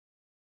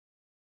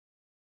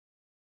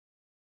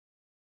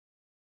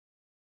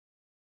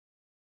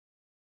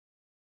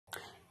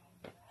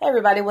Hey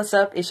everybody, what's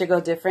up? It's your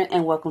girl Different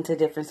and welcome to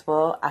Difernt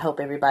World. I hope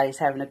everybody's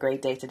having a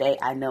great day today.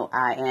 I know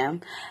I am.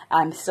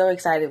 I'm so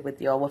excited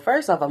with y'all. Well,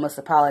 first off, I must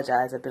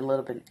apologize. I've been a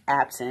little bit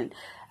absent.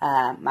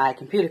 My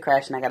computer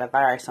crashed and I got a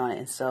virus on it,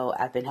 and so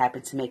I've been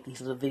having to make these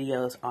little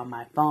videos on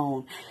my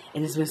phone,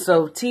 and it's been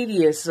so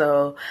tedious.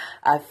 So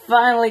I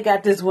finally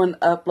got this one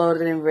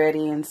uploaded and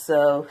ready, and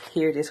so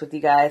here it is with you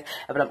guys.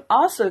 But I'm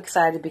also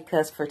excited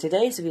because for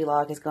today's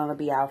vlog is going to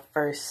be our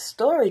first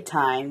story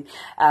time.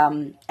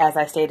 As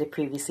I stated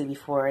previously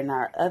before in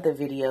our other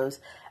videos,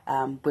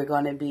 we're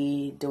going to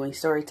be doing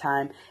story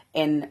time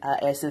in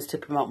essence to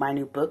promote my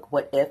new book,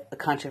 What If? A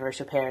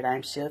Controversial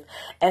Paradigm Shift.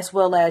 As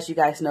well as, you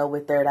guys know,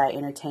 with Third Eye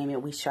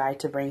Entertainment, we try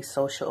to bring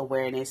social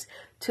awareness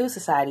to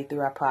society through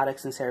our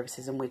products and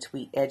services in which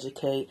we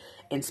educate,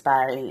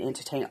 inspire, and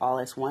entertain all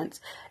at once.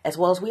 As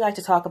well as we like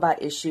to talk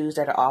about issues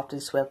that are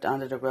often swept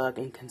under the rug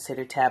and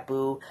considered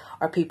taboo,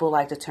 or people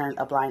like to turn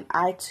a blind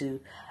eye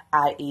to,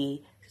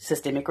 i.e.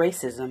 systemic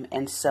racism.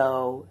 And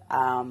so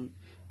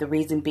the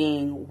reason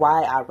being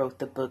why I wrote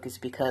the book is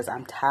because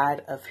I'm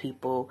tired of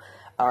people,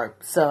 or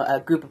so a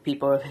group of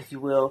people, if you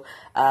will,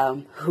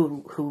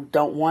 who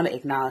don't want to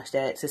acknowledge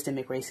that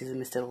systemic racism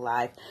is still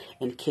alive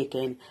and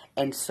kicking.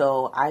 And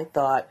so I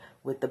thought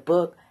with the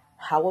book,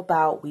 how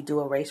about we do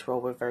a race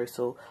role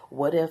reversal?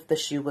 What if the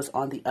shoe was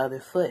on the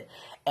other foot?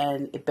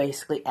 And it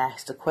basically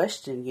asks the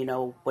question, you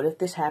know, what if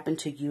this happened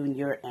to you and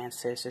your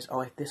ancestors,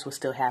 or if this was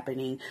still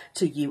happening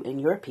to you and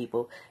your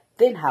people?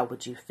 Then how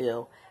would you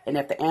feel? And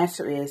if the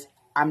answer is,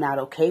 I'm not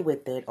okay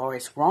with it, or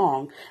it's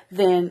wrong,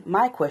 then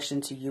my question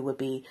to you would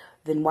be,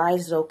 then why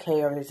is it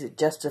okay, or is it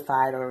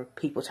justified, or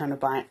people turn a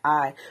blind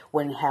eye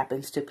when it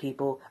happens to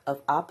people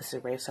of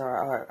opposite race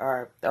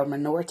or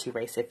minority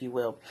race, if you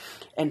will?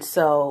 And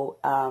so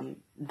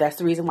that's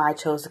the reason why I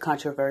chose the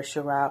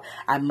controversial route.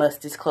 I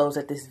must disclose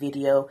that this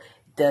video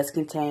does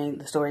contain,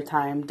 the story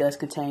time does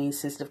contain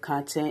sensitive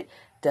content,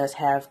 does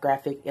have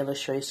graphic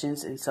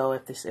illustrations, and so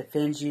if this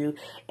offends you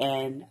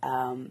and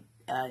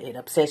it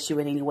upsets you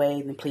in any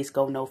way, then please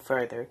go no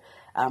further.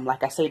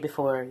 Like I said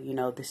before, you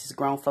know, this is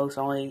grown folks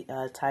only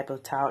type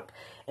of talk,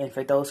 and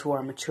for those who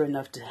are mature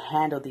enough to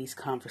handle these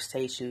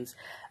conversations,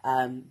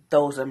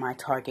 those are my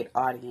target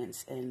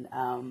audience. And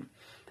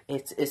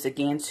it's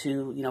again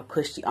to, you know,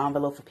 push the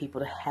envelope for people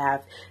to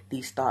have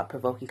these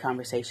thought-provoking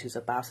conversations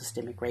about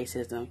systemic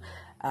racism,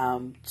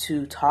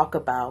 to talk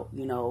about,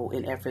 you know,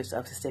 in efforts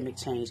of systemic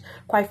change.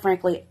 Quite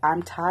frankly,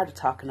 I'm tired of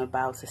talking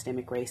about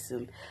systemic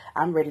racism.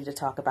 I'm ready to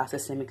talk about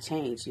systemic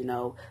change, you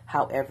know.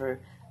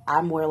 However,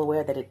 I'm well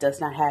aware that it does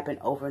not happen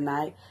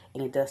overnight,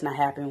 and it does not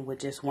happen with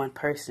just one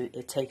person.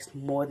 It takes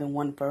more than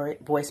one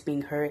voice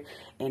being heard,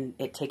 and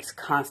it takes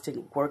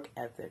constant work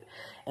effort.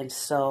 And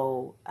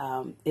so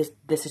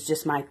this is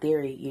just my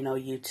theory, you know,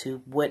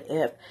 YouTube. What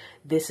if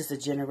this is a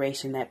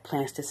generation that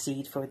plants the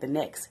seed for the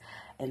next?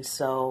 And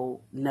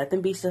so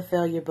nothing beats a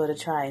failure but a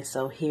try. And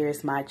so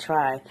here's my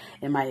try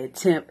and my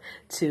attempt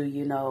to,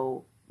 you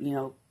know,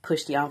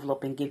 push the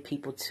envelope and get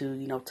people to,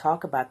 you know,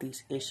 talk about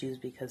these issues,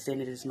 because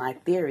then it is my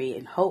theory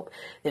and hope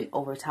that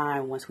over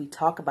time, once we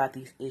talk about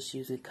these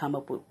issues and come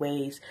up with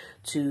ways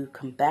to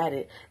combat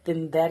it,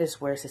 then that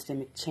is where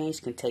systemic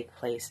change can take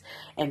place.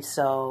 And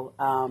so,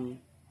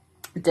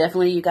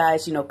 definitely, you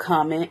guys, you know,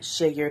 comment,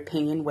 share your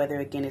opinion, whether,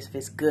 again, if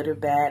it's good or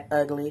bad,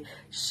 ugly,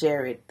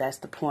 share it. That's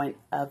the point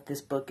of this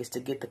book, is to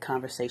get the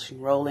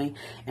conversation rolling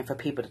and for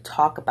people to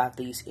talk about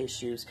these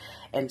issues.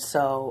 And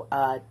so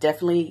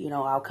definitely, you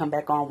know, I'll come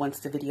back on once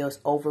the video is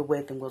over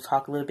with, and we'll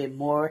talk a little bit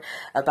more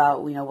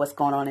about, you know, what's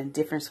going on in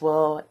Difernt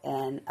World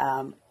and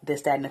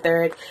this, that, and the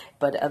third.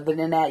 But other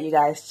than that, you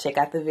guys, check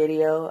out the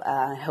video.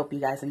 I hope you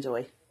guys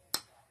enjoy.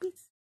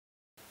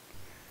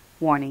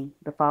 Warning,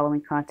 the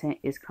following content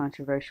is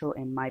controversial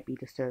and might be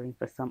disturbing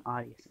for some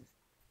audiences.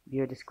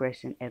 Viewer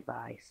discretion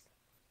advised.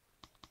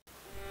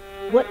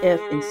 What if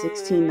in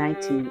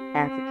 1619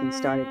 Africans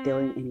started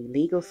dealing in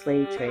illegal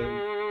slave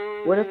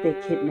trade? What if they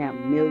kidnapped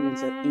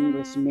millions of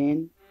English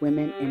men,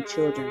 women, and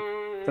children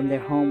from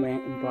their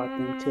homeland and brought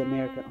them to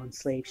America on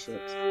slave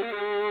ships?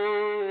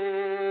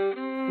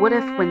 What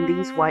if when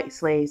these white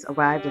slaves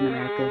arrived in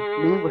America,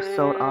 many were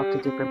sold off to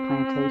different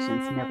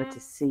plantations, never to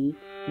see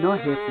nor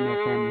hear from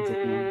their families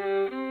again?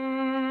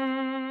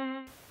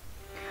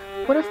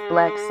 What if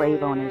black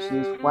slave owners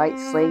used white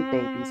slave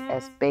babies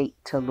as bait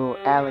to lure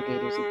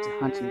alligators into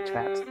hunting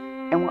traps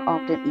and were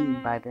often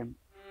eaten by them?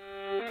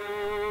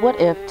 What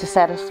if, to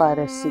satisfy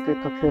their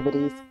secret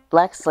proclivities,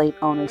 black slave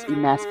owners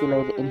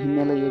emasculated and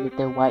humiliated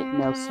their white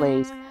male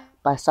slaves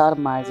by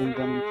sodomizing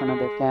them in front of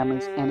their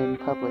families and in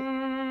public?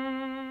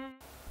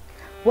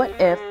 What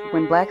if,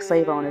 when black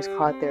slave owners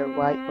caught their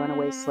white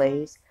runaway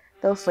slaves,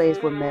 those slaves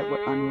were met with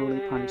unruly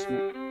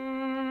punishment?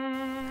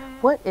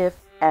 What if,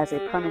 as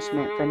a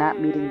punishment for not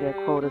meeting their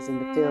quotas in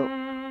the field,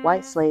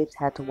 white slaves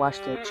had to wash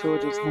their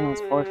children's hands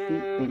or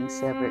feet being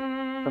severed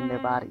from their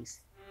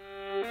bodies?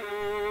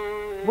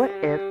 What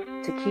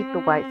if, to keep the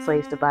white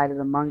slaves divided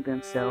among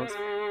themselves,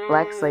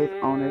 black slave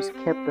owners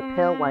kept the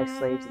pale white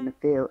slaves in the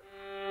field,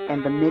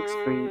 and the mixed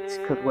breeds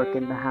could work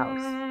in the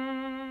house?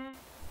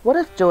 What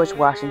if George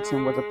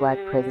Washington was a black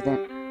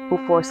president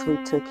who forcefully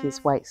took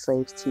his white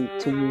slaves to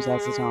use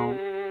as his own?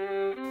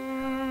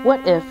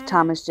 What if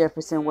Thomas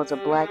Jefferson was a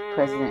black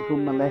president who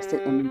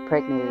molested and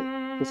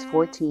impregnated his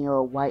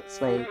 14-year-old white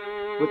slave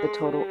with a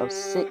total of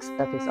 6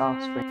 of his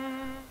offspring?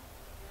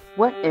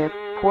 What if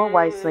poor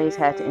white slaves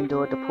had to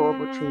endure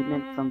deplorable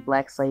treatment from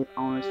black slave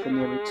owners for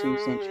nearly 2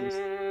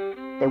 centuries?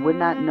 They would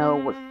not know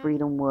what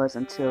freedom was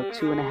until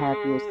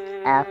 2.5 years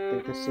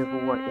after the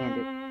Civil War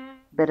ended,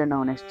 better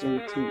known as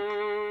Juneteenth.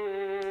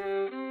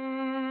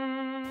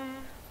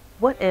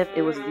 What if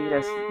it was viewed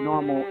as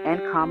normal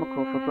and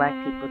comical for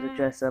black people to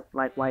dress up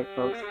like white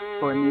folks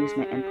for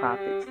amusement and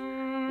profits?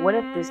 What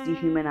if this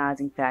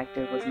dehumanizing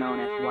factor was known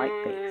as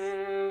whiteface?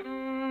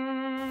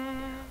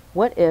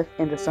 What if,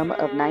 in the summer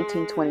of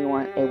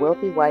 1921, a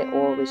wealthy white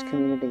oil-rich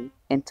community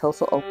in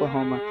Tulsa,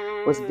 Oklahoma,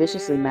 was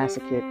viciously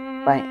massacred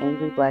by an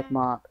angry black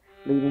mob,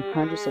 leaving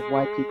hundreds of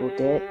white people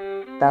dead,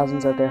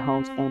 thousands of their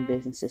homes and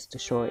businesses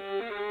destroyed?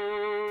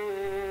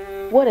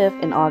 What if,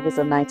 in August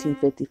of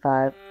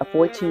 1955, a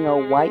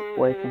 14-year-old white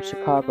boy from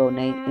Chicago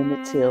named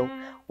Emmett Till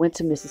went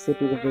to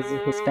Mississippi to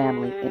visit his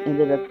family and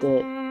ended up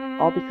dead,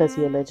 all because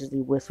he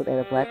allegedly whistled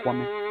at a black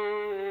woman?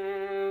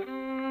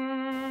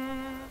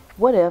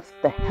 What if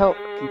the help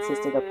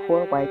consisted of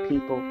poor white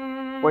people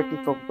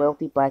working for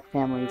wealthy black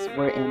families,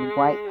 wherein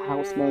white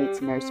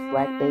housemaids nursed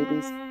black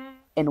babies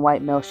and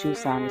white male shoe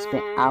signers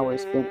spent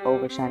hours bent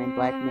over shining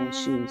black men's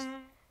shoes?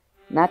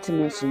 Not to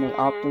mention they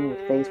often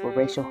were faced with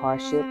racial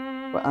hardship,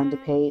 were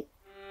underpaid,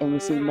 and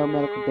received no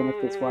medical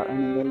benefits while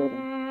earning their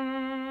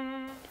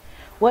living.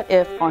 What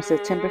if, on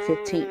September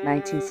 15,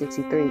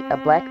 1963, a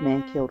black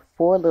man killed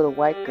 4 little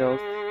white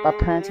girls by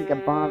planting a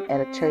bomb at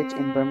a church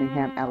in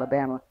Birmingham,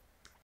 Alabama?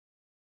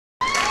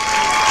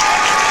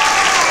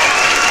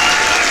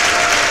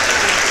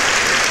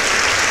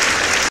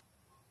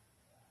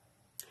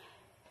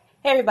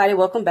 Hey everybody,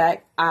 welcome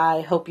back.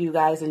 I hope you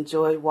guys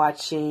enjoyed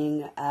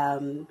watching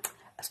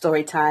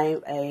Story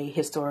Time, a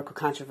historical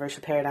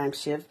controversial paradigm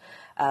shift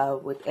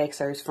with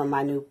excerpts from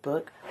my new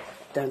book,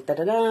 Dun, da,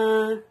 da,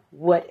 da.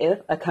 What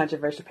If? A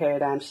Controversial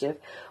Paradigm Shift,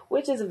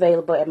 which is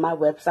available at my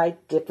website,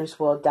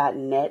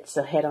 differentworld.net.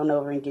 So head on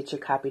over and get your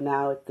copy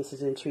now if this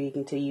is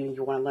intriguing to you and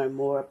you want to learn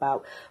more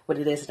about what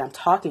it is that I'm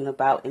talking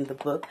about in the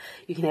book.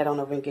 You can head on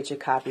over and get your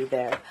copy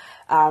there.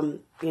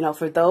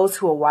 For those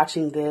who are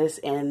watching this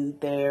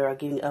and they're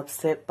getting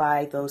upset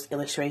by those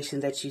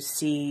illustrations that you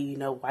see,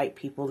 white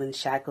people in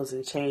shackles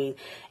and chains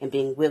and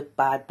being whipped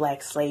by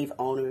black slave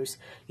owners,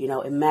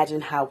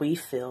 imagine how we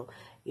feel.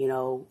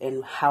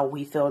 And how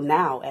we feel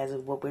now as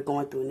of what we're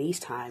going through in these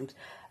times.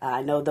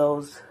 I know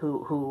those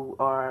who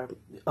are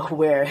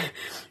aware,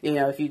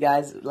 if you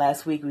guys,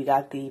 last week we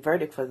got the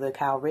verdict for the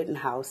Kyle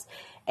Rittenhouse,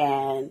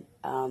 and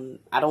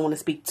I don't want to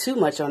speak too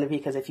much on it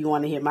because if you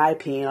want to hear my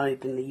opinion on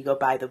it, then you go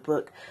buy the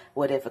book,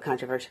 What If? A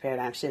Controversial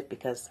Paradigm Shift,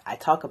 because I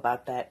talk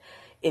about that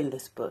in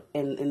this book.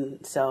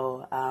 And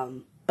so,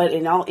 but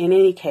in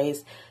any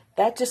case,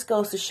 that just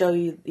goes to show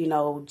you,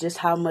 just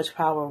how much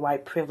power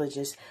white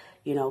privileges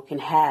can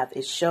have.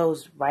 It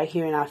shows right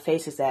here in our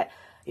faces that,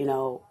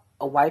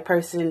 a white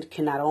person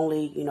can not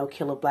only,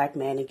 kill a black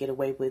man and get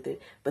away with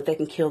it, but they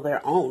can kill their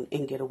own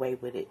and get away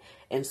with it.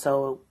 And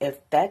so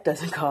if that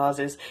doesn't cause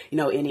us,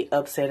 any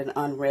upset and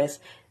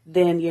unrest,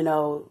 then,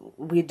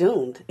 we're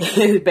doomed,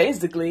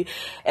 basically.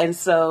 And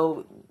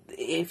so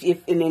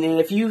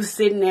if you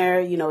sitting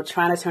there,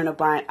 trying to turn a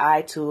blind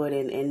eye to it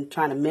and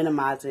trying to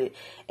minimize it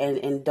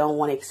and don't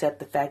want to accept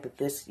the fact that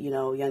this,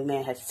 young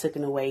man has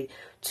taken away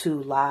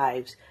 2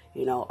 lives,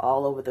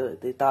 all over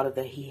the thought of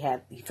that he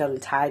felt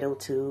entitled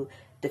to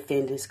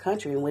defend his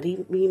country and what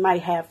he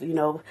might have,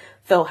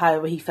 felt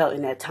however he felt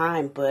in that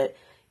time. But,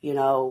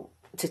 to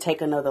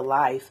take another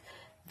life,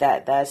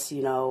 that's,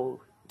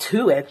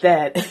 2 at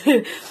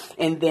that.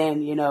 And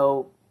then,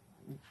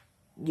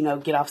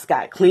 get off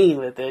scot clean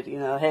with it.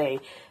 Hey,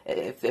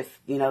 if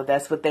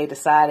that's what they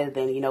decided,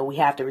 then, we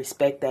have to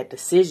respect that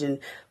decision.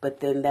 But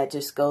then that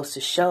just goes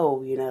to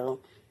show,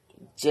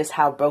 just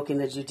how broken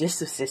the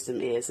judicial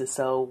system is. And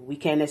so we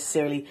can't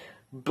necessarily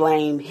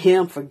blame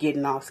him for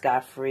getting off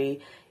scot-free.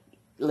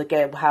 Look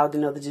at how,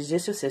 the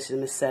judicial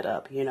system is set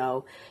up,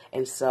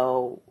 and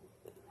so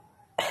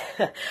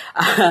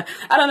I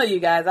don't know, you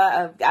guys,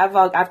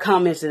 I've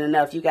commented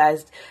enough. You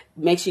guys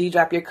make sure you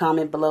drop your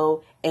comment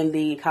below in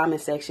the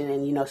comment section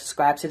and,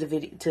 subscribe to the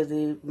video,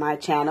 to my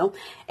channel,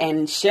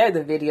 and share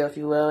the video if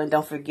you will. And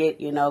don't forget,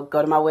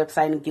 go to my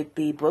website and get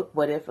the book,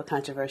 What If? A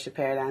Controversial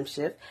Paradigm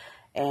Shift.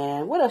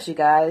 And what else, you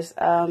guys?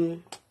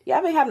 Yeah,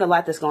 I've been having a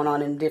lot that's going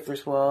on in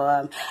Difernt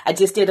World. I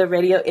just did a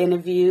radio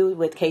interview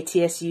with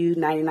KTSU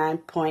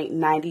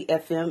 99.90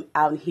 FM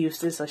out in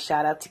Houston. So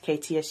shout out to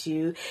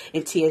KTSU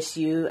and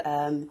TSU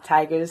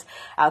Tigers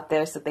out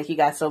there. So thank you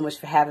guys so much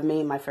for having me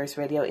in my first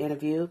radio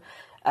interview.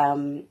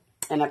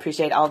 And I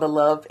appreciate all the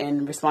love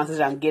and responses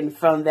that I'm getting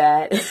from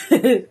that.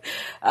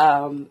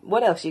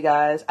 What else, you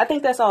guys? I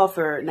think that's all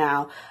for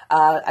now.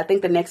 I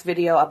think the next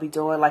video I'll be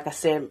doing, like I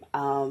said,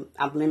 I'm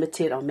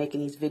limited on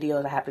making these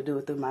videos. I have to do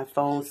it through my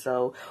phone,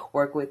 so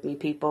work with me,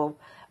 people.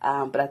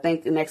 But I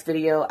think the next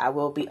video I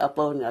will be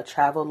uploading a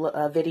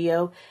travel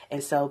video,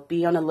 and so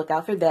be on the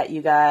lookout for that,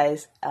 you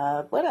guys.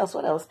 What else?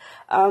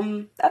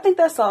 I think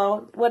that's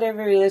all.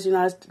 Whatever it is, you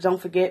guys,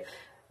 don't forget,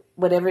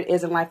 whatever it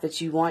is in life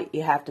that you want,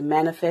 you have to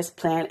manifest,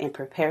 plan, and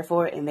prepare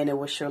for it, and then it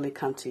will surely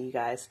come to you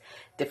guys.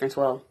 Difernt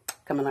World,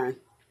 come and learn.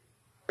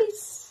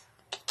 Peace.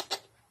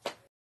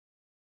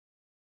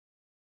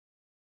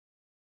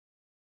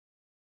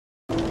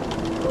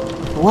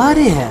 What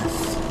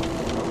if?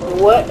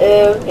 What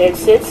if in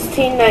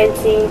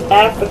 1619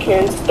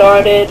 Africans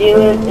started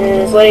dealing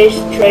in slave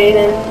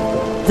trading?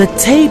 The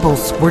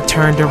tables were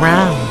turned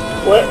around.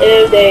 What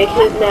if they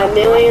kidnapped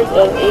millions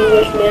of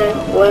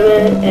Englishmen,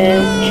 women,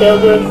 and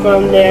children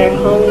from their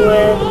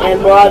homeland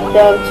and brought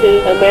them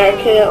to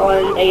America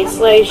on a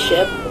slave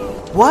ship?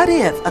 What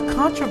if a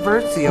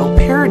controversial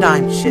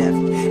paradigm shift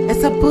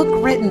is a book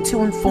written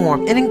to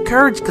inform and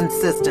encourage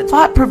consistent,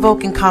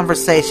 thought-provoking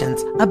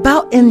conversations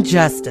about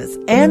injustice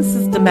and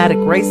systematic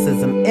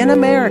racism in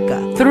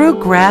America through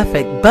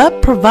graphic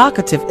but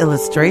provocative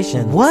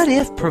illustration? What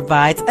if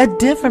provides a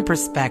different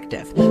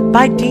perspective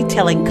by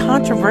detailing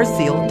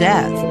controversial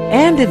deaths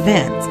and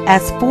events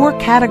as 4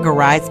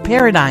 categorized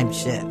paradigm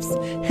shifts: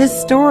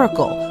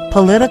 historical,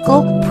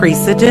 political,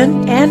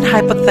 precedent, and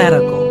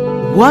hypothetical?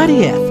 What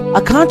if?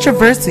 A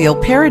controversial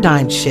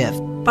paradigm shift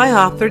by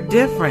author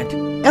Difernt.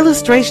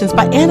 Illustrations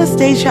by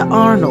Anastasia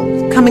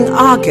Arnold. Coming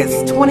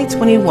August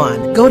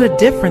 2021. Go to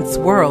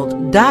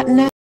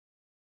differentsworld.net.